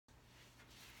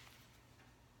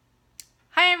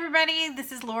everybody,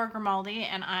 this is Laura Grimaldi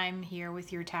and I'm here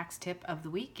with your tax tip of the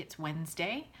week. It's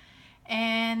Wednesday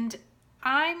and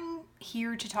I'm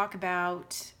here to talk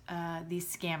about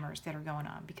these scammers that are going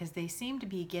on because they seem to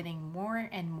be getting more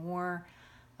and more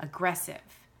aggressive.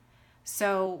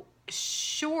 So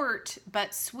short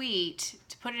but sweet,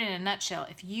 to put it in a nutshell,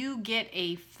 if you get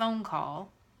a phone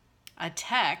call, a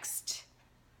text,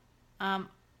 and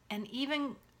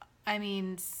even,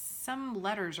 some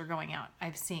letters are going out,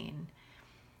 I've seen.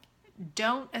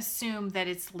 Don't assume that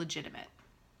it's legitimate.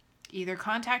 Either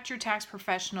contact your tax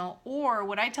professional, or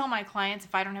what I tell my clients,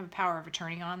 if I don't have a power of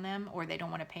attorney on them or they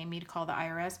don't want to pay me to call the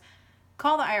IRS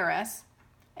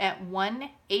at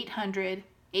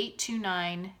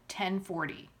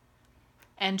 1-800-829-1040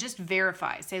 and just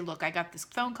verify. Say, look, I got this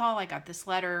phone call, I got this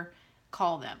letter,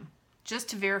 call them just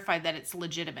to verify that it's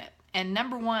legitimate. And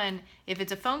number one, if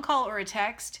it's a phone call or a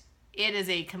text, it is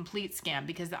a complete scam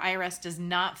because the IRS does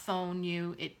not phone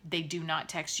you. They do not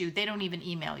text you. They don't even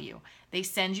email you. They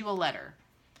send you a letter.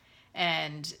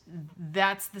 And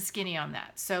that's the skinny on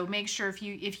that. So make sure if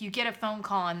you get a phone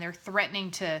call and they're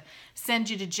threatening to send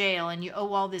you to jail and you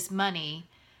owe all this money,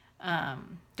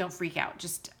 don't freak out.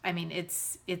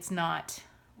 It's not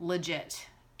legit.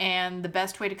 And the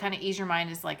best way to kind of ease your mind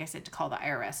is, like I said, to call the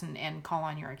IRS and call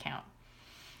on your account.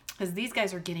 Because these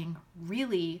guys are getting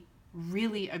really,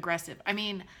 really aggressive.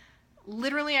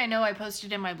 Literally, I know I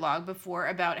posted in my blog before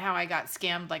about how I got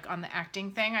scammed, like on the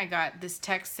acting thing. I got this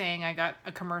text saying I got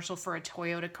a commercial for a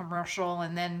Toyota commercial,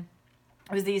 and then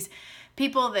it was these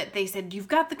people that they said, you've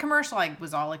got the commercial. I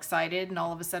was all excited, and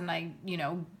all of a sudden I,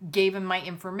 gave him my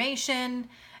information,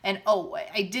 and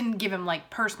I didn't give him like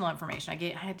personal information. I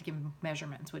had to give him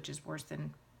measurements, which is worse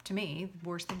than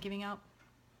giving out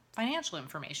financial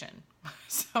information.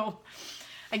 So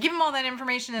I give them all that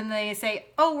information and they say,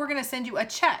 we're going to send you a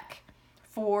check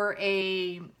for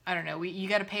you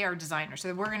got to pay our designer.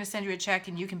 So we're going to send you a check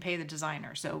and you can pay the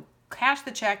designer. So cash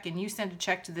the check and you send a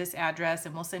check to this address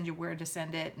and we'll send you where to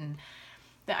send it. And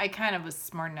I kind of was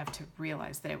smart enough to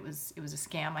realize that it was a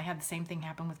scam. I had the same thing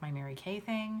happen with my Mary Kay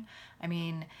thing.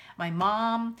 My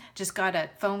mom just got a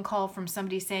phone call from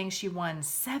somebody saying she won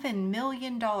 $7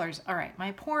 million. All right,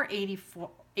 my poor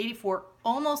 84,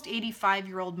 almost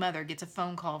 85-year-old mother gets a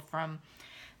phone call from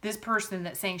this person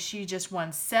that's saying she just won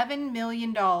 $7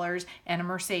 million and a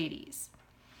Mercedes.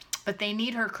 But they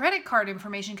need her credit card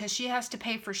information because she has to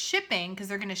pay for shipping because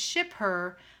they're going to ship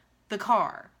her the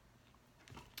car.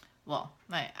 Well,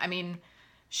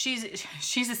 she's a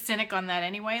cynic on that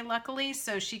anyway, luckily.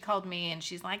 So she called me and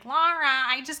she's like, Laura,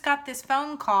 I just got this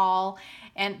phone call.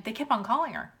 And they kept on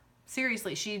calling her.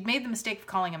 Seriously, she made the mistake of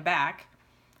calling him back.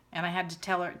 And I had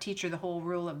to teach her the whole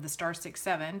rule of the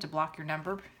 *67 to block your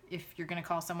number if you're going to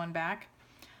call someone back.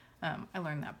 I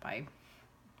learned that by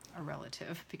a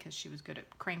relative because she was good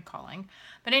at crank calling.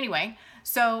 But anyway,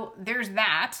 so there's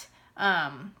that.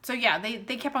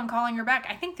 They kept on calling her back.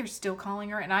 I think they're still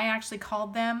calling her, and I actually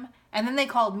called them. And then they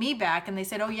called me back, and they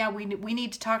said, we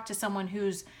need to talk to someone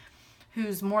who's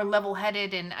more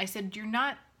level-headed. And I said,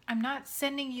 I'm not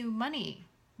sending you money.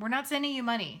 We're not sending you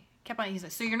money. He's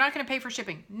like, so you're not going to pay for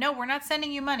shipping? No, we're not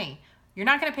sending you money. You're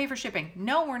not going to pay for shipping?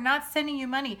 No, we're not sending you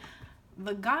money.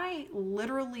 The guy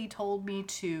literally told me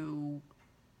to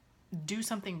do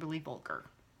something really vulgar.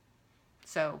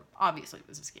 So obviously it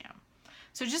was a scam.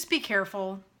 So just be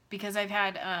careful because I've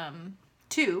had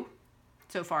 2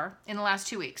 so far in the last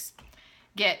 2 weeks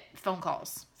get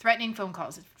threatening phone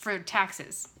calls for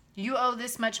taxes. You owe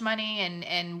this much money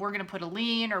and we're going to put a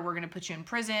lien or we're going to put you in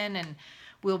prison and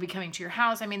we'll be coming to your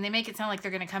house. They make it sound like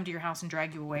they're going to come to your house and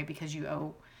drag you away because you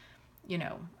owe,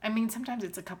 sometimes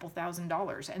it's a couple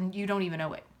 $1,000s and you don't even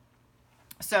owe it.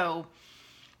 So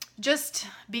just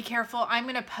be careful. I'm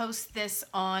going to post this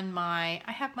on I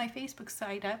have my Facebook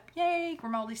site up. Yay,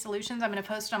 Grimaldi Solutions. I'm going to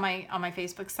post on my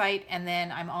Facebook site, and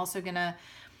then I'm also going to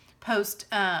post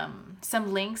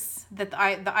some links that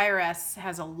the IRS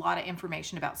has a lot of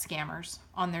information about scammers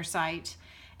on their site,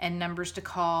 and numbers to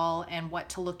call and what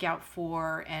to look out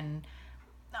for, and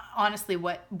honestly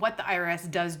what the IRS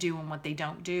does do and what they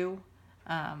don't do,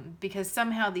 because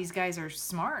somehow these guys are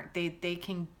smart. They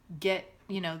can get,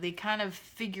 they kind of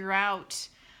figure out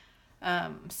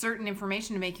certain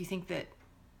information to make you think that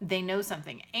they know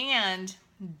something. And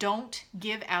don't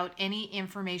give out any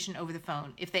information over the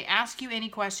phone. If they ask you any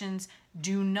questions,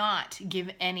 do not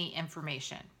give any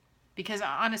information. Because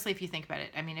honestly, if you think about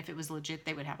it, if it was legit,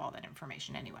 they would have all that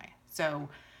information anyway. So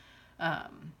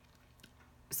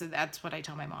that's what I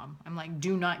tell my mom. I'm like,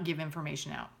 do not give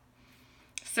information out.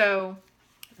 So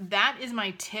that is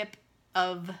my tip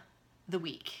of the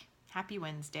week. Happy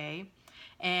Wednesday.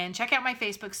 And check out my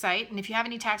Facebook site. And if you have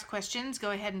any tax questions, go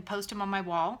ahead and post them on my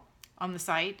wall on the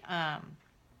site. I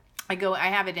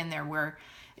have it in there where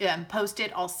post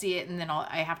it, I'll see it, and then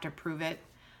I have to approve it.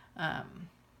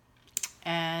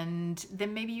 And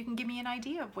then maybe you can give me an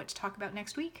idea of what to talk about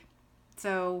next week.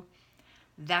 So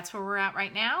that's where we're at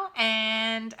right now.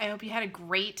 And I hope you had a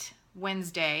great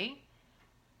Wednesday.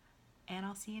 And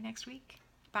I'll see you next week.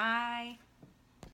 Bye.